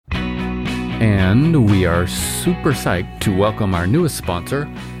And we are super psyched to welcome our newest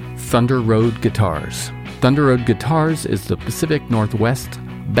sponsor, Thunder Road Guitars. Thunder Road Guitars is the Pacific Northwest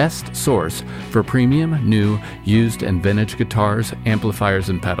best source for premium, new, used, and vintage guitars, amplifiers,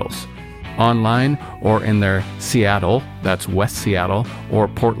 and pedals. Online or in their Seattle, that's West Seattle, or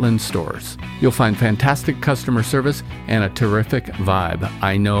Portland stores. You'll find fantastic customer service and a terrific vibe.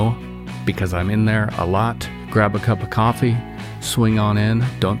 I know because I'm in there a lot. Grab a cup of coffee, swing on in,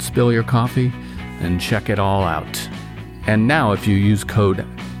 don't spill your coffee, and check it all out. And now if you use code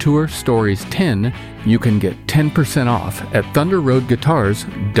TourStories10, you can get 10% off at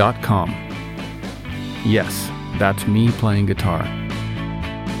thunderroadguitars.com. Yes, that's me playing guitar.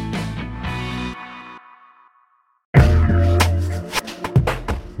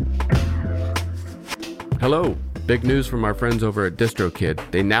 Hello, big news from our friends over at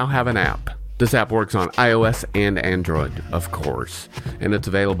DistroKid. They now have an app. This app works on iOS and Android, of course, and it's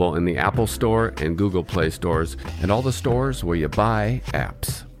available in the Apple Store and Google Play stores and all the stores where you buy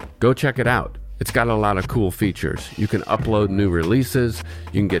apps. Go check it out. It's got a lot of cool features. You can upload new releases.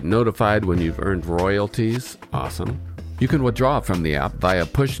 You can get notified when you've earned royalties. Awesome. You can withdraw from the app via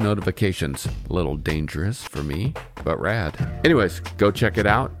push notifications. A little dangerous for me, but rad. Anyways, go check it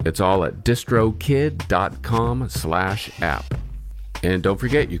out. It's all at distrokid.com/app. And don't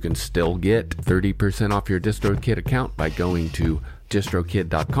forget, you can still get 30% off your DistroKid account by going to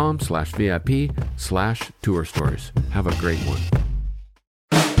distrokid.com/VIP/tour stories. Have a great one.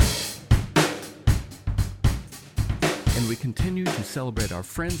 And we continue to celebrate our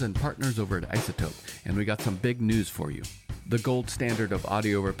friends and partners over at Isotope, and we got some big news for you. The gold standard of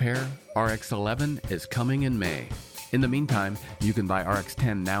audio repair, RX11, is coming in May. In the meantime, you can buy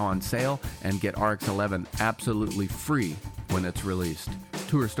RX10 now on sale and get RX11 absolutely free when it's released.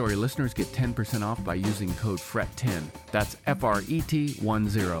 Tour Story listeners get 10% off by using code FRET10. That's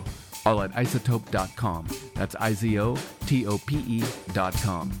FRET10. All at isotope.com. That's IZOTOPE.com.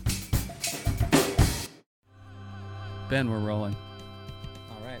 Ben, we're rolling.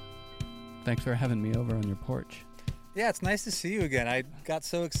 All right. Thanks for having me over on your porch. Yeah, it's nice to see you again. I got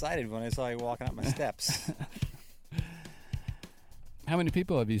so excited when I saw you walking up my steps. How many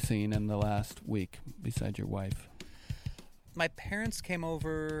people have you seen in the last week besides your wife? My parents came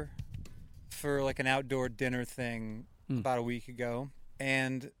over for like an outdoor dinner thing about a week ago,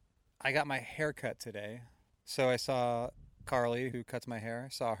 and I got my hair cut today. So I saw Carly, who cuts my hair,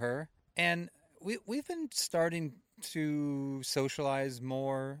 saw her, and we've been starting to socialize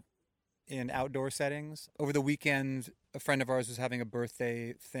more in outdoor settings. Over the weekend, a friend of ours was having a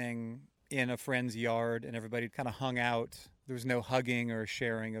birthday thing in a friend's yard, and everybody kind of hung out. There was no hugging or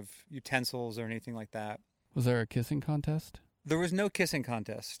sharing of utensils or anything like that. Was there a kissing contest? There was no kissing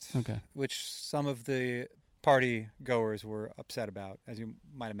contest, Okay. which some of the party goers were upset about, as you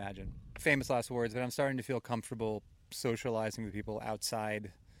might imagine. Famous last words, but I'm starting to feel comfortable socializing with people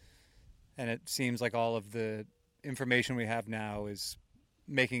outside, and it seems like all of the information we have now is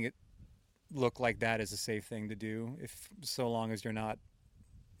making it look like that is a safe thing to do, if so long as you're not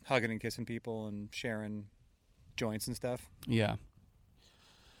hugging and kissing people and sharing joints and stuff. Yeah.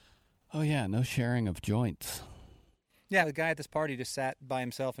 Oh, yeah, no sharing of joints. Yeah, the guy at this party just sat by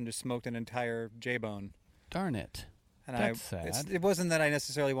himself and just smoked an entire J-bone. Darn it. And That's sad. It wasn't that I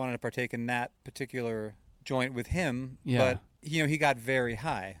necessarily wanted to partake in that particular joint with him, Yeah. but he got very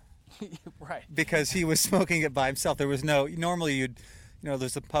high. Right. Because he was smoking it by himself. There was no, normally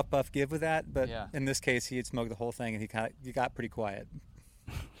there's a puff give with that, but Yeah. in this case he had smoked the whole thing and he got pretty quiet.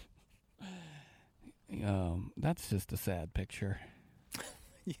 That's just a sad picture.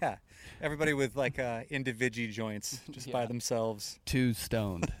 Yeah. Everybody with like individual joints just by themselves. Too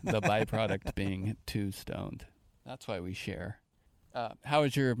stoned. The byproduct being too stoned. That's why we share. How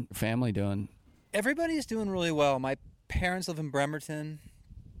is your family doing? Everybody's doing really well. My parents live in Bremerton.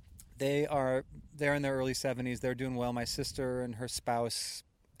 They're in their early 70s. They're doing well. My sister and her spouse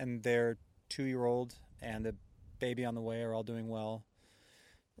and their 2-year-old and the baby on the way are all doing well.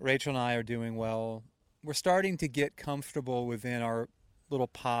 Rachel and I are doing well. We're starting to get comfortable within our little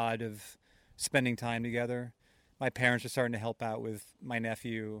pod of spending time together. My parents are starting to help out with my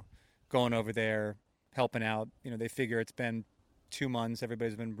nephew, going over there, helping out. They figure it's been 2 months.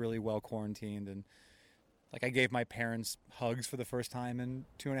 Everybody's been really well quarantined, and like I gave my parents hugs for the first time in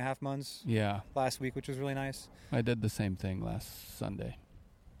 2.5 months. Yeah. Last week, which was really nice. I did the same thing last Sunday.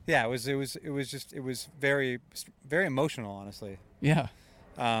 Yeah, it was very, very emotional, honestly. Yeah.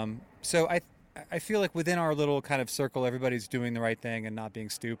 So I feel like within our little kind of circle, everybody's doing the right thing and not being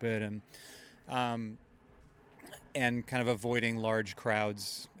stupid, and kind of avoiding large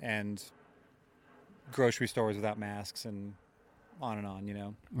crowds and grocery stores without masks and on,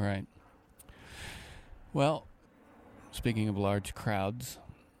 Right. Well, speaking of large crowds,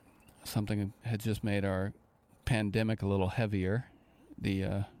 something has just made our pandemic a little heavier.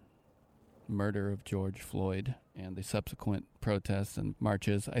 The murder of George Floyd and the subsequent protests and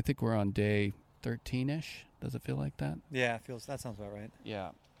marches. I think we're on day 13-ish. Does it feel like that? Yeah, that sounds about right. Yeah.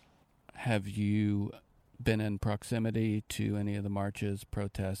 Have you been in proximity to any of the marches,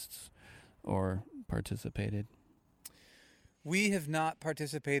 protests, or participated? We have not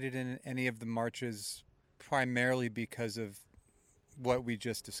participated in any of the marches primarily because of what we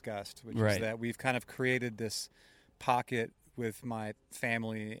just discussed, which is that we've kind of created this pocket with my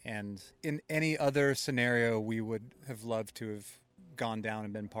family, and in any other scenario we would have loved to have gone down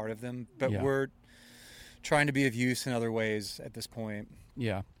and been part of them, but we're trying to be of use in other ways at this point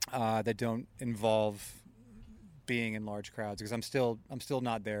that don't involve being in large crowds, because I'm still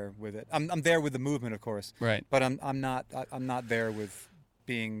not there with it. I'm there with the movement, of course, right, but I'm not there with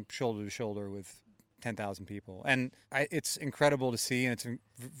being shoulder to shoulder with 10,000 people. And it's incredible to see, and it's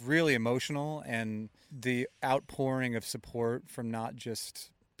really emotional, and the outpouring of support from not just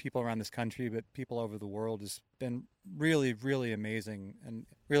people around this country, but people over the world has been really, really amazing and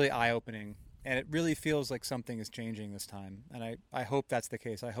really eye-opening. And it really feels like something is changing this time. And I hope that's the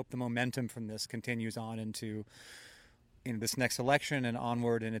case. I hope the momentum from this continues on into this next election and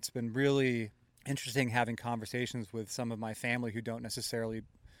onward. And it's been really interesting having conversations with some of my family who don't necessarily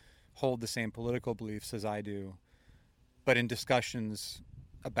hold the same political beliefs as I do, but in discussions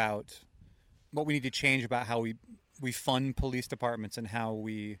about what we need to change about how we fund police departments and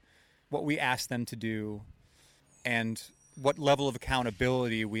what we ask them to do and what level of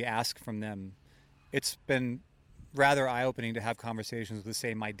accountability we ask from them. It's been rather eye-opening to have conversations with,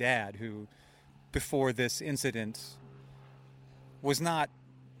 say, my dad, who before this incident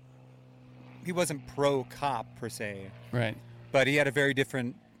he wasn't pro-cop per se, right, but he had a very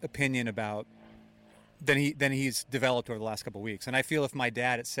different opinion about than he's developed over the last couple of weeks. And I feel if my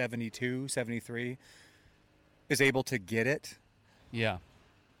dad at 72, 73 is able to get it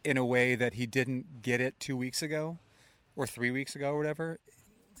in a way that he didn't get it 2 weeks ago or 3 weeks ago or whatever,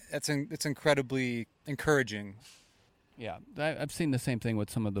 it's incredibly encouraging. Yeah, I've seen the same thing with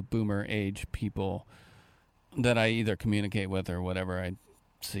some of the boomer age people that I either communicate with or whatever I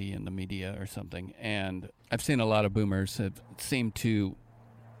see in the media or something. And I've seen a lot of boomers that seem to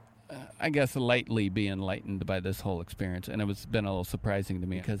I guess lightly be enlightened by this whole experience, and it's been a little surprising to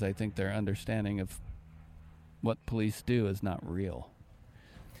me because I think their understanding of what police do is not real.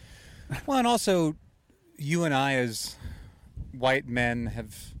 Well, and also, you and I as white men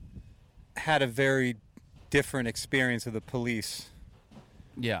have had a very different experience of the police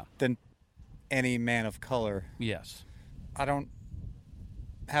than any man of color. Yes. I don't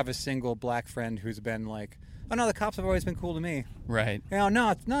have a single black friend who's been like, oh, no, the cops have always been cool to me. Right.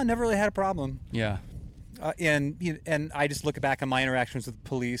 No, never really had a problem. Yeah. And I just look back on my interactions with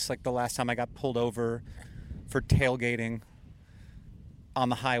police, like the last time I got pulled over for tailgating on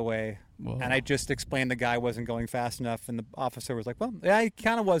the highway. Whoa. And I just explained the guy wasn't going fast enough, and the officer was like, well, yeah, he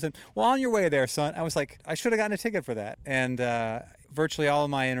kind of wasn't. Well, on your way there, son. I was like, I should have gotten a ticket for that. And virtually all of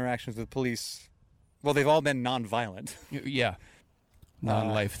my interactions with police, well, they've all been nonviolent. Yeah.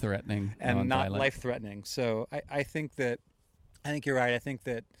 Non-life-threatening. And not life-threatening. So I think you're right. I think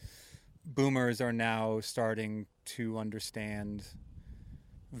that boomers are now starting to understand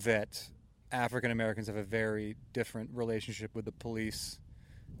that African Americans have a very different relationship with the police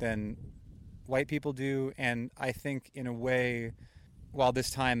than white people do. And I think in a way, while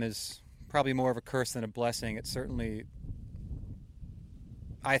this time is probably more of a curse than a blessing, it certainly,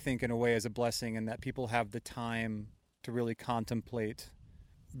 I think in a way is a blessing in that people have the time to really contemplate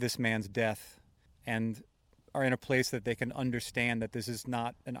this man's death and are in a place that they can understand that this is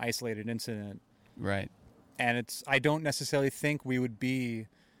not an isolated incident. Right. And I don't necessarily think we would be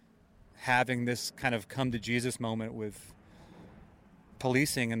having this kind of come to Jesus moment with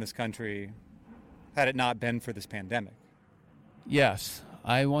policing in this country had it not been for this pandemic. Yes,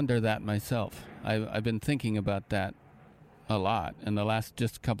 I wonder that myself. I've been thinking about that a lot in the last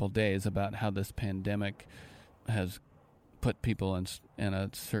just couple days about how this pandemic has put people in a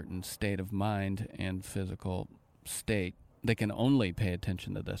certain state of mind and physical state. They can only pay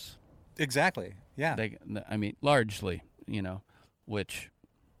attention to this. Exactly. Yeah. Largely, which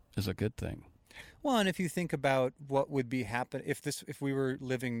is a good thing. Well, and if you think about what would be happen if we were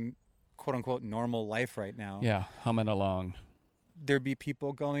living quote unquote normal life right now. Yeah, humming along. There'd be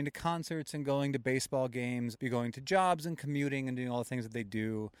people going to concerts and going to baseball games, be going to jobs and commuting and doing all the things that they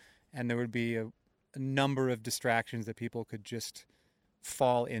do, and there would be a number of distractions that people could just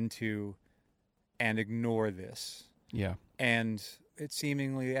fall into and ignore this. Yeah. And it's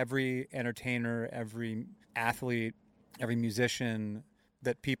seemingly every entertainer, every athlete, every musician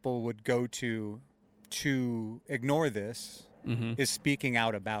that people would go to ignore this is speaking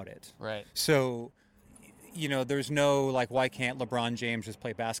out about it. Right. So, there's no, like, why can't LeBron James just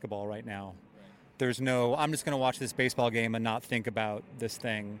play basketball right now? There's no, I'm just going to watch this baseball game and not think about this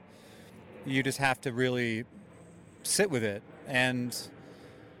thing. You just have to really sit with it. And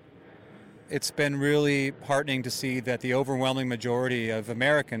it's been really heartening to see that the overwhelming majority of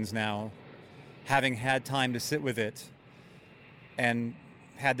Americans now, having had time to sit with it and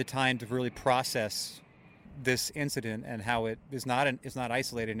had the time to really process this incident and how it is not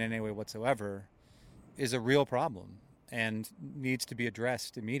isolated in any way whatsoever, is a real problem and needs to be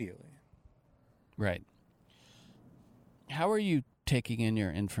addressed immediately. Right. How are you taking in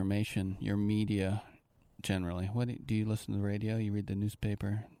your information, your media generally? What do you listen to the radio? You read the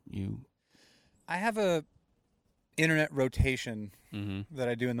newspaper? I have a internet rotation that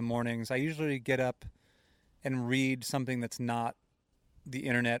I do in the mornings. I usually get up and read something that's not the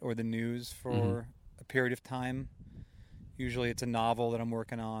internet or the news for a period of time. Usually it's a novel that I'm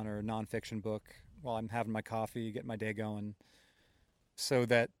working on or a nonfiction book while I'm having my coffee, getting my day going, so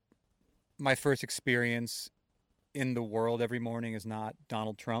that my first experience in the world every morning is not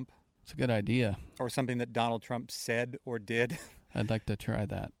Donald Trump. It's a good idea. Or something that Donald Trump said or did. I'd like to try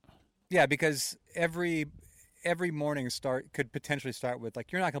that. Yeah, because every morning could potentially start with,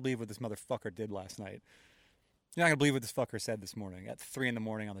 like, you're not going to believe what this motherfucker did last night. You're not going to believe what this fucker said this morning at 3 a.m.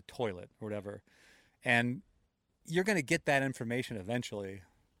 on the toilet or whatever. And you're going to get that information eventually.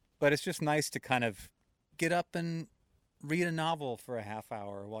 But it's just nice to kind of get up and read a novel for a half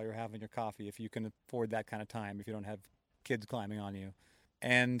hour while you're having your coffee, if you can afford that kind of time, if you don't have kids climbing on you.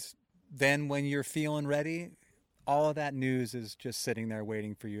 And then when you're feeling ready, all of that news is just sitting there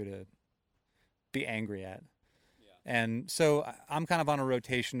waiting for you to be angry at. Yeah. And so I'm kind of on a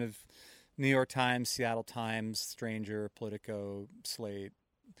rotation of New York Times, Seattle Times, Stranger, Politico, Slate.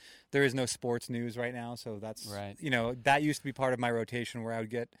 There is no sports news right now, so that's right. That used to be part of my rotation, where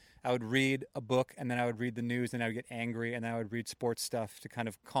I would read a book, and then I would read the news, and I would get angry, and then I would read sports stuff to kind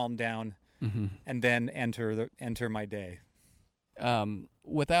of calm down, and then enter my day.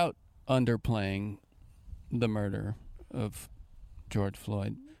 Without underplaying the murder of George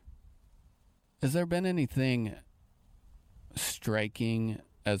Floyd, has there been anything striking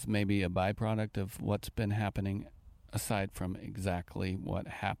as maybe a byproduct of what's been happening, aside from exactly what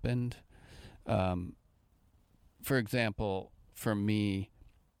happened? For example, for me,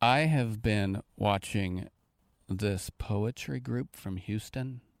 I have been watching this poetry group from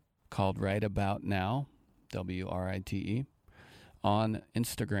Houston called Right About Now, WRITE, on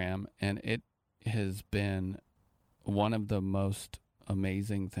Instagram, and it has been one of the most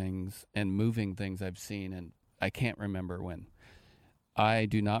amazing things and moving things I've seen, and I can't remember when. I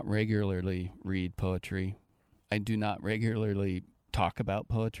do not regularly read poetry. I do not regularly talk about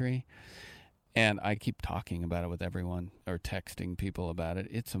poetry, and I keep talking about it with everyone or texting people about it.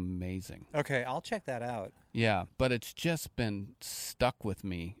 It's amazing. Okay, I'll check that out. Yeah, but it's just been stuck with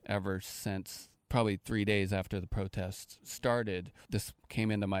me ever since probably 3 days after the protests started. This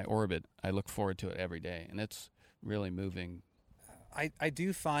came into my orbit. I look forward to it every day, and it's really moving. I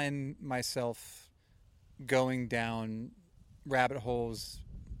do find myself going down rabbit holes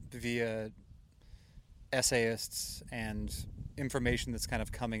via essayists and information that's kind of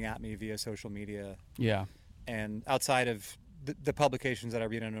coming at me via social media. Yeah. And outside of the publications that I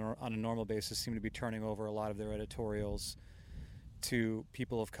read on a normal basis seem to be turning over a lot of their editorials to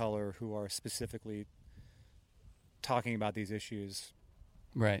people of color who are specifically talking about these issues.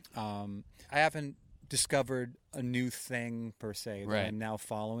 Right. I haven't discovered a new thing per se that I'm now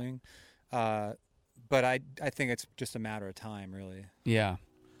following. But I think it's just a matter of time, really. Yeah.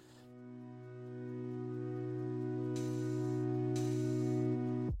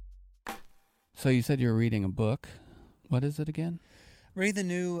 So you said you're reading a book. What is it again? Read the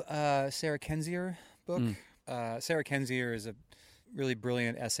new Sarah Kendzior book. Sarah Kendzior is a really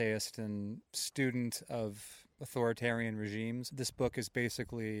brilliant essayist and student of authoritarian regimes. This book is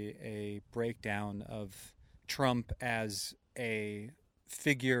basically a breakdown of Trump as a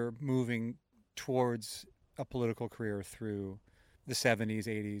figure moving towards a political career through the 70s,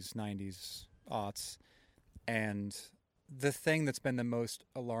 80s, 90s, aughts. And the thing that's been the most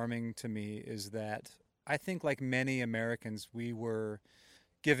alarming to me is that I think, like many Americans, we were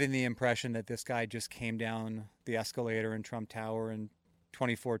given the impression that this guy just came down the escalator in Trump Tower in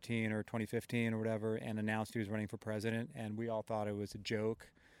 2014 or 2015 or whatever and announced he was running for president, and we all thought it was a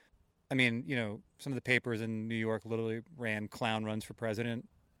joke. I mean, some of the papers in New York literally ran "clown runs for president"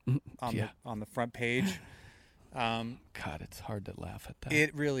 on the front page. God, it's hard to laugh at that.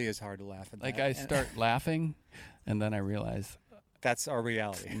 It really is hard to laugh at that. Like, I start laughing, and then I realize that's our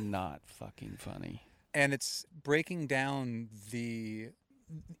reality. It's not fucking funny. And it's breaking down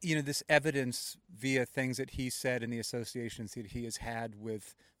this evidence via things that he said and the associations that he has had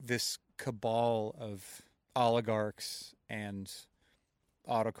with this cabal of oligarchs and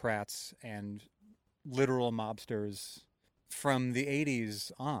autocrats and literal mobsters from the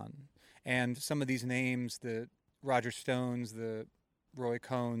 80s on. And some of these names, the Roger Stones, the Roy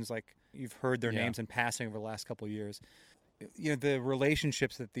Cohns, like you've heard their names in passing over the last couple of years. The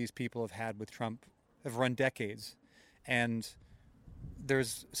relationships that these people have had with Trump have run decades. And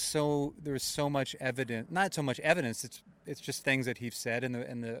there's so much evidence, not so much evidence, it's just things that he's said and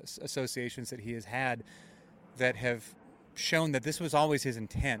the associations that he has had that have shown that this was always his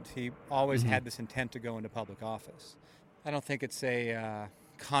intent. He always had this intent to go into public office. I don't think it's a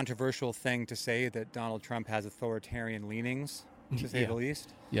controversial thing to say that Donald Trump has authoritarian leanings, to say the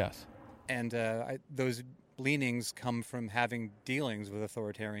least. Yes. And those leanings come from having dealings with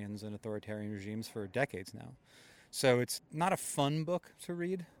authoritarians and authoritarian regimes for decades now. So it's not a fun book to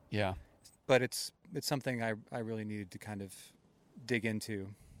read. Yeah. But it's something I really needed to kind of dig into.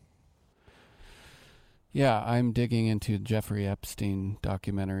 Yeah, I'm digging into Jeffrey Epstein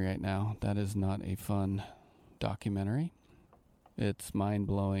documentary right now. That is not a fun documentary. It's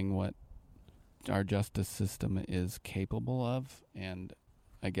mind-blowing what our justice system is capable of and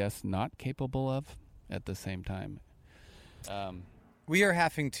I guess not capable of at the same time. We are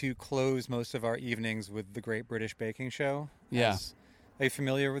having to close most of our evenings with the Great British Baking Show. Yeah. Are you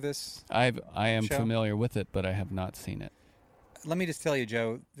familiar with this? I am show? familiar with it, but I have not seen it. Let me just tell you,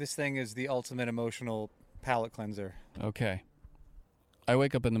 Joe, this thing is the ultimate emotional palate cleanser. Okay. I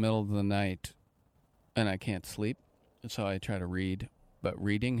wake up in the middle of the night and I can't sleep, so I try to read, but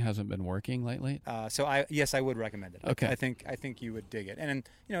reading hasn't been working lately. So I would recommend it. Okay. I think you would dig it. And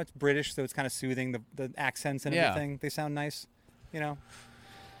it's British, so it's kind of soothing. The accents and everything, they sound nice.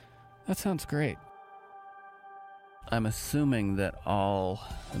 That sounds great. I'm assuming that all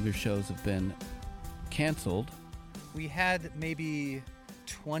of your shows have been canceled. We had maybe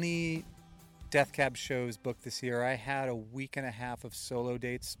 20 Death Cab shows booked this year. I had a week and a half of solo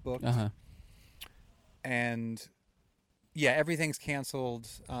dates booked. Uh-huh. And yeah, everything's canceled.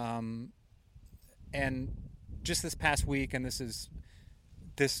 And just this past week, and this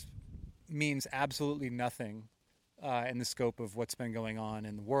means absolutely nothing in the scope of what's been going on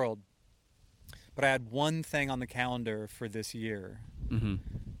in the world. But I had one thing on the calendar for this year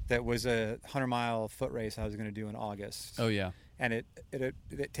that was a 100-mile foot race I was going to do in August. Oh, yeah. And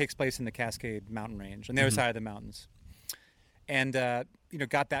it takes place in the Cascade Mountain Range, on the other side of the mountains. And,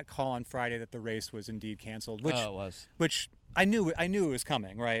 got that call on Friday that the race was indeed canceled. Which, it was. Which I knew it was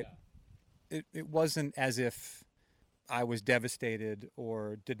coming, right? Yeah. It wasn't as if I was devastated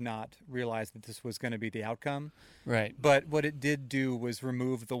or did not realize that this was going to be the outcome. Right. But what it did do was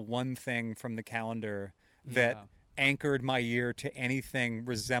remove the one thing from the calendar that anchored my year to anything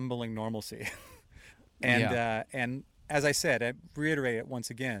resembling normalcy. And as I said, I reiterate it once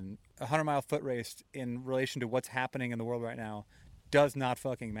again, a 100-mile foot race in relation to what's happening in the world right now does not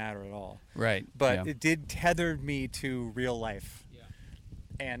fucking matter at all. Right. But it did tether me to real life. Yeah.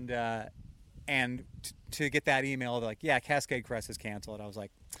 And to get that email like, Cascade Crest is canceled, I was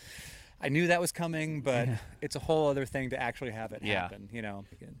like, I knew that was coming, but it's a whole other thing to actually have it happen,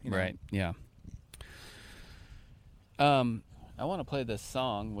 Right, yeah. I want to play this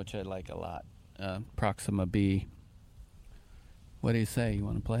song, which I like a lot, Proxima B. What do you say? You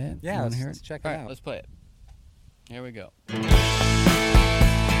want to play it? Yeah, let's check it out. All right, let's play it. Here we go.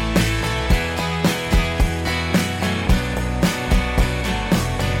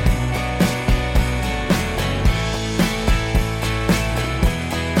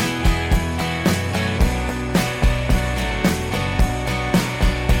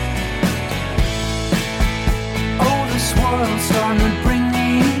 World's starting to bring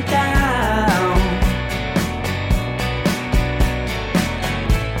me down.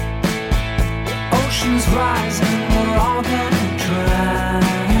 Oceans rising, we're all gonna drown.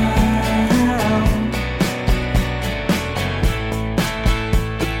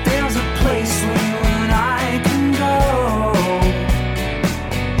 But there's a place where you and I can go.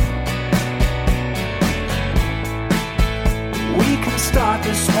 We can start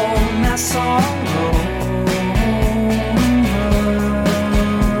this whole mess all over.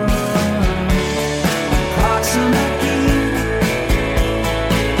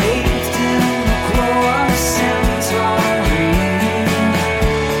 Bathed in the glow of Centauri.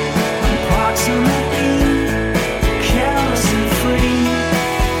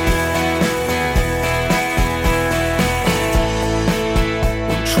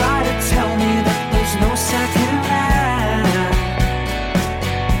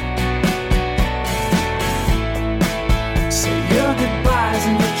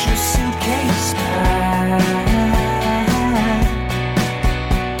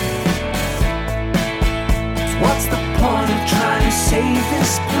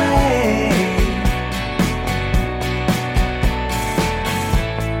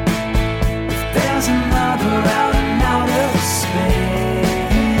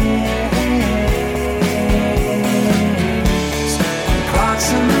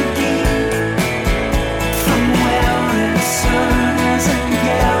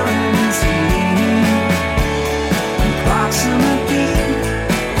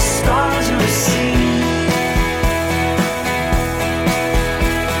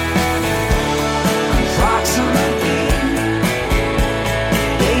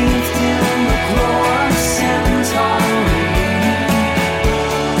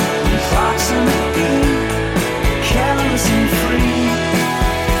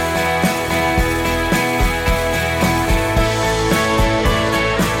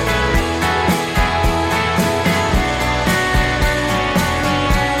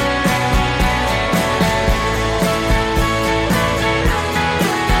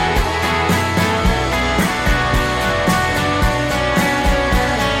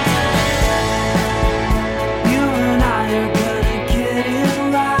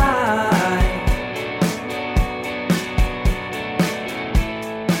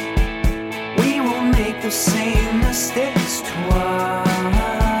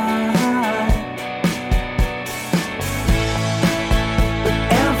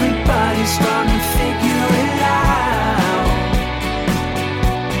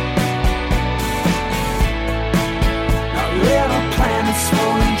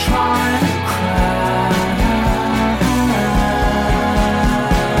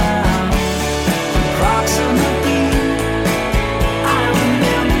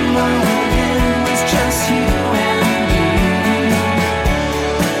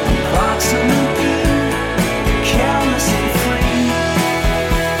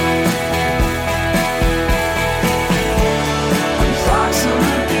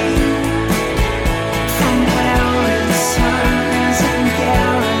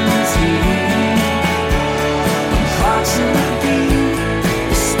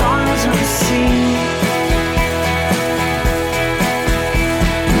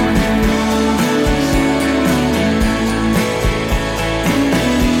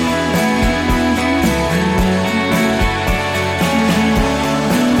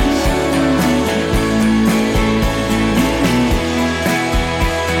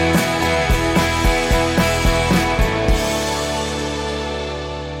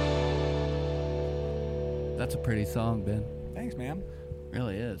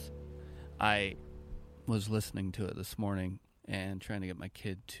 I was listening to it this morning and trying to get my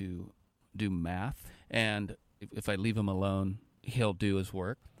kid to do math. And if I leave him alone, he'll do his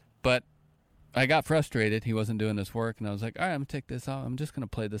work. But I got frustrated. He wasn't doing his work. And I was like, all right, I'm going to take this off. I'm just going to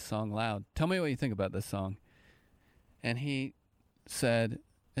play this song loud. Tell me what you think about this song. And he said,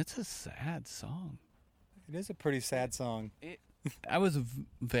 it's a sad song. It is a pretty sad song. I was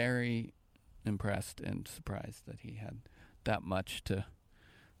very impressed and surprised that he had that much to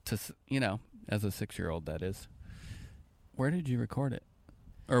as a 6-year-old, that is. Where did you record it?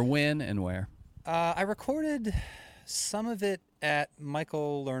 Or when and where? I recorded some of it at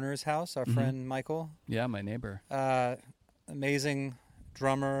Michael Lerner's house, our friend Michael. Yeah, my neighbor. Amazing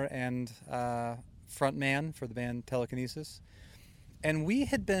drummer and frontman for the band Telekinesis. And we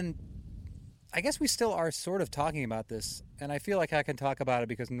had been, I guess we still are sort of talking about this, and I feel like I can talk about it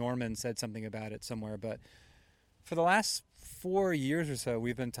because Norman said something about it somewhere, but for the last 4 years or so,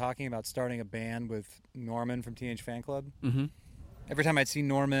 we've been talking about starting a band with Norman from Teenage Fan Club. Mm-hmm. Every time I'd see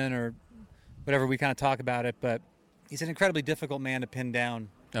Norman or whatever, we kind of talk about it, but he's an incredibly difficult man to pin down.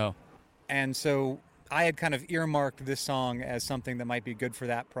 Oh. And so I had kind of earmarked this song as something that might be good for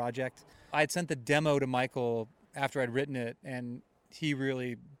that project. I had sent the demo to Michael after I'd written it, and he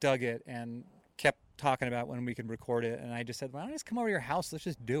really dug it and kept talking about when we could record it. And I just said, why don't I just come over to your house? Let's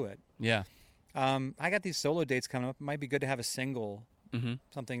just do it. Yeah. I got these solo dates coming up. It might be good to have a single,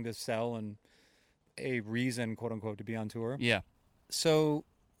 something to sell and a reason, quote unquote, to be on tour. Yeah. So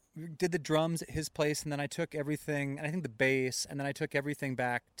we did the drums at his place, and then I took everything, and I think the bass, and then I took everything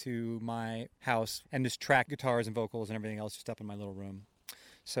back to my house and just tracked guitars and vocals and everything else just up in my little room.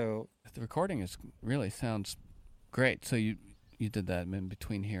 So the recording really sounds great. So you did that in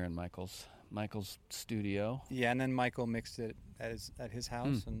between here and Michael's studio. Yeah, and then Michael mixed it at his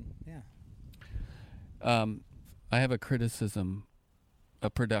house, and yeah. I have a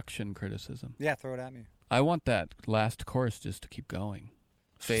production criticism. Yeah, throw it at me. I want that last chorus just to keep going.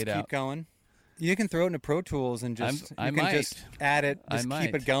 Fade out. Keep going. You can throw it into Pro Tools and just just add it, just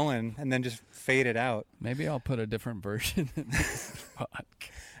keep it going, and then just fade it out. Maybe I'll put a different version in this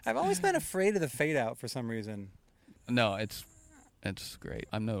podcast. I've always been afraid of the fade out for some reason. No, it's great.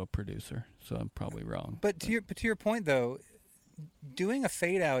 I'm no producer, so I'm probably wrong. But to your point though, doing a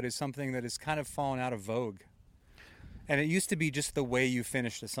fade out is something that has kind of fallen out of vogue. And it used to be just the way you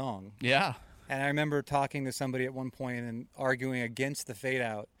finished a song. Yeah. And I remember talking to somebody at one point and arguing against the fade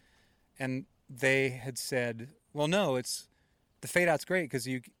out, and they had said, well, no, the fade out's great because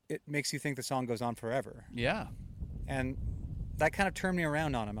it makes you think the song goes on forever. Yeah. And that kind of turned me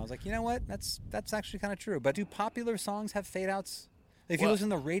around on him. I was like, you know what? That's actually kind of true. But do popular songs have fade outs? If you listen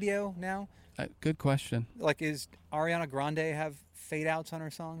to the radio now, good question. like, is Ariana Grande have fade outs on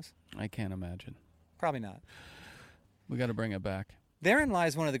her songs? I can't imagine. Probably not. We got to bring it back. Therein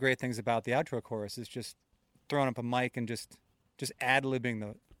lies one of the great things about the outro chorus is just throwing up a mic and just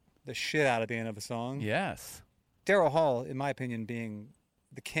ad-libbing the shit out at the end of a song. Yes. Daryl Hall, in my opinion, being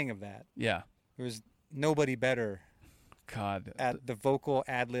the king of that. Yeah. There was nobody better God. at the vocal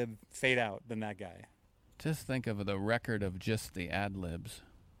ad-lib fade out than that guy. Just think of the record of just the ad-libs.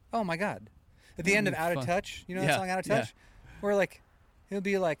 Oh, my God. At the end of Out of Touch, you know that song Out of Touch? Yeah. Where, like, it'll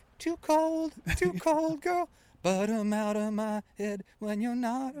be like, too cold, girl, but I'm out of my head when you're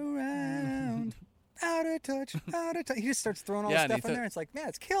not around. Out of touch, out of touch. He just starts throwing all this stuff in there. It's like, man,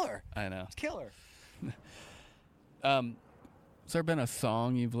 it's killer. I know. It's killer. Has there been a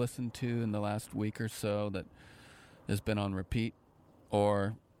song you've listened to in the last week or so that has been on repeat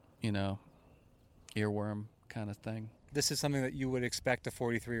or, earworm kind of thing? This is something that you would expect a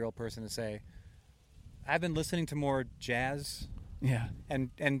 43-year-old person to say. I've been listening to more jazz. Yeah.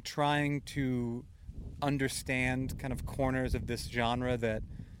 And trying to understand kind of corners of this genre that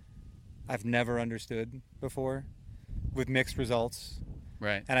I've never understood before with mixed results.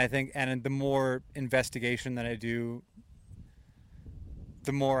 Right. And I think, and the more investigation that I do,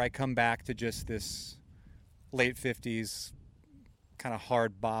 the more I come back to just this late 50s kind of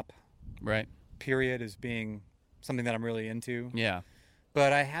hard bop period as being something that I'm really into. Yeah.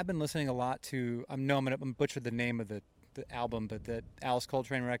 But I have been listening a lot to, I'm going to butcher the name of the album, but the Alice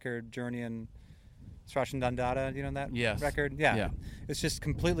Coltrane record, Journey and Strachan Dandada, you know that record? Yeah. It's just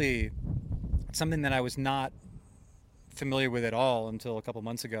completely something that I was not familiar with at all until a couple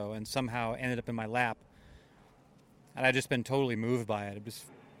months ago, and somehow ended up in my lap. And I've just been totally moved by it.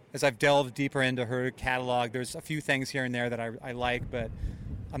 As I've delved deeper into her catalog, there's a few things here and there that I like, but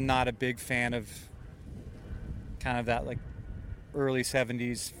I'm not a big fan of kind of that like early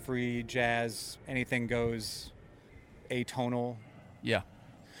 70s free jazz, anything goes, atonal. Yeah.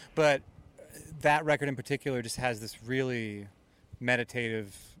 But that record in particular just has this really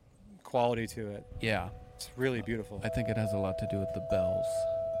meditative quality to it. Yeah. It's really beautiful. I think it has a lot to do with the bells.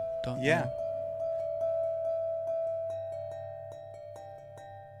 Don't you? Yeah.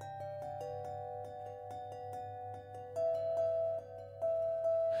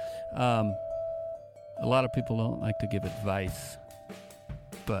 A lot of people don't like to give advice,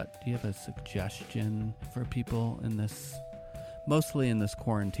 but do you have a suggestion for people in this, mostly in this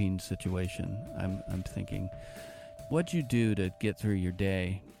quarantine situation? I'm thinking, what'd you do to get through your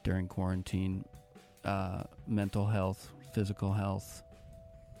day during quarantine? Mental health, physical health.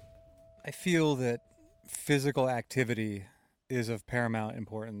 I feel that physical activity is of paramount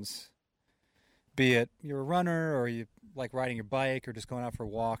importance. Be it you're a runner or you like riding your bike or just going out for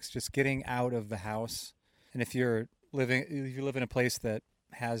walks, just getting out of the house. And if you live in a place that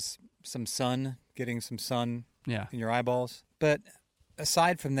has some sun, getting some sun Yeah. in your eyeballs. But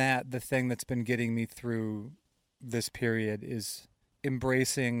aside from that, the thing that's been getting me through this period is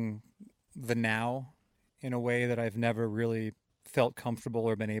embracing the now in a way that I've never really felt comfortable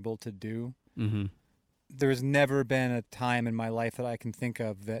or been able to do. Mm-hmm. There's never been a time in my life that I can think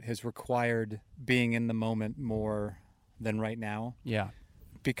of that has required being in the moment more than right now. Yeah.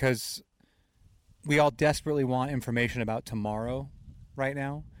 Because we all desperately want information about tomorrow right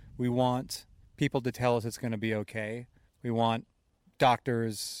now. We want people to tell us it's going to be okay. We want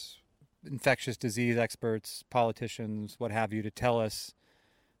doctors, infectious disease experts, politicians, what have you, to tell us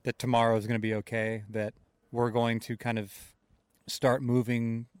that tomorrow is going to be okay, that we're going to kind of start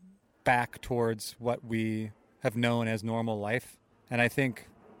moving back towards what we have known as normal life. And I think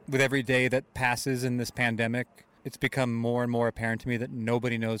with every day that passes in this pandemic, it's become more and more apparent to me that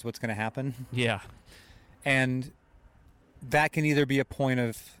nobody knows what's going to happen. Yeah. And that can either be a point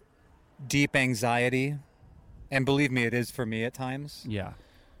of deep anxiety, and believe me, it is for me at times. Yeah.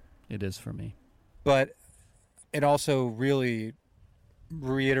 It is for me. But it also really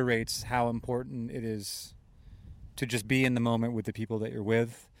reiterates how important it is to just be in the moment with the people that you're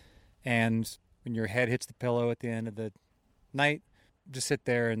with. And when your head hits the pillow at the end of the night, just sit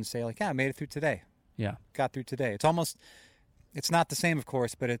there and say, like, yeah, I made it through today. Yeah. Got through today. It's not the same, of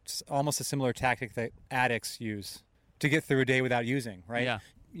course, but it's almost a similar tactic that addicts use to get through a day without using, right? Yeah.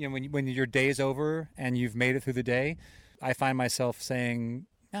 You know, when your day's over and you've made it through the day, I find myself saying,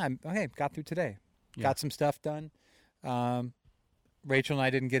 yeah, okay, got through today. Yeah. Got some stuff done. Rachel and I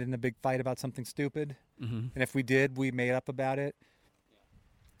didn't get in a big fight about something stupid. Mm-hmm. And if we did, we made up about it.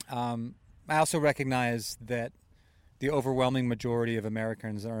 I also recognize that the overwhelming majority of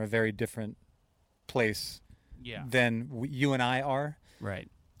Americans are in a very different place Yeah. than you and I are.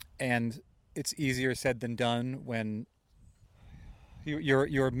 Right. And it's easier said than done when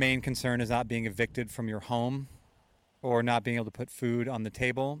your main concern is not being evicted from your home or not being able to put food on the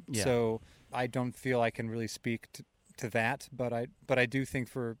table. Yeah. So I don't feel I can really speak to that, but I do think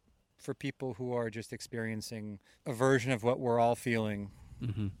for people who are just experiencing a version of what we're all feeling,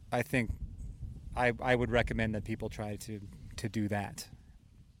 Mm-hmm. I think I would recommend that people try to do that.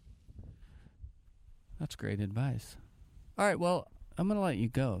 That's great advice. All right, well, I'm going to let you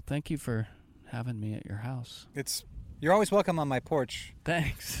go. Thank you for having me at your house. You're always welcome on my porch,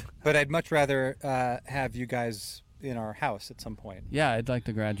 Thanks. but I'd much rather have you guys in our house at some point. Yeah, I'd like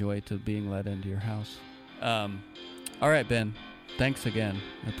to graduate to being let into your house. All right, Ben. Thanks again.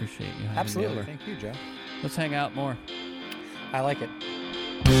 I appreciate you having me Absolutely. over. Thank you, Joe. Let's hang out more. I like it.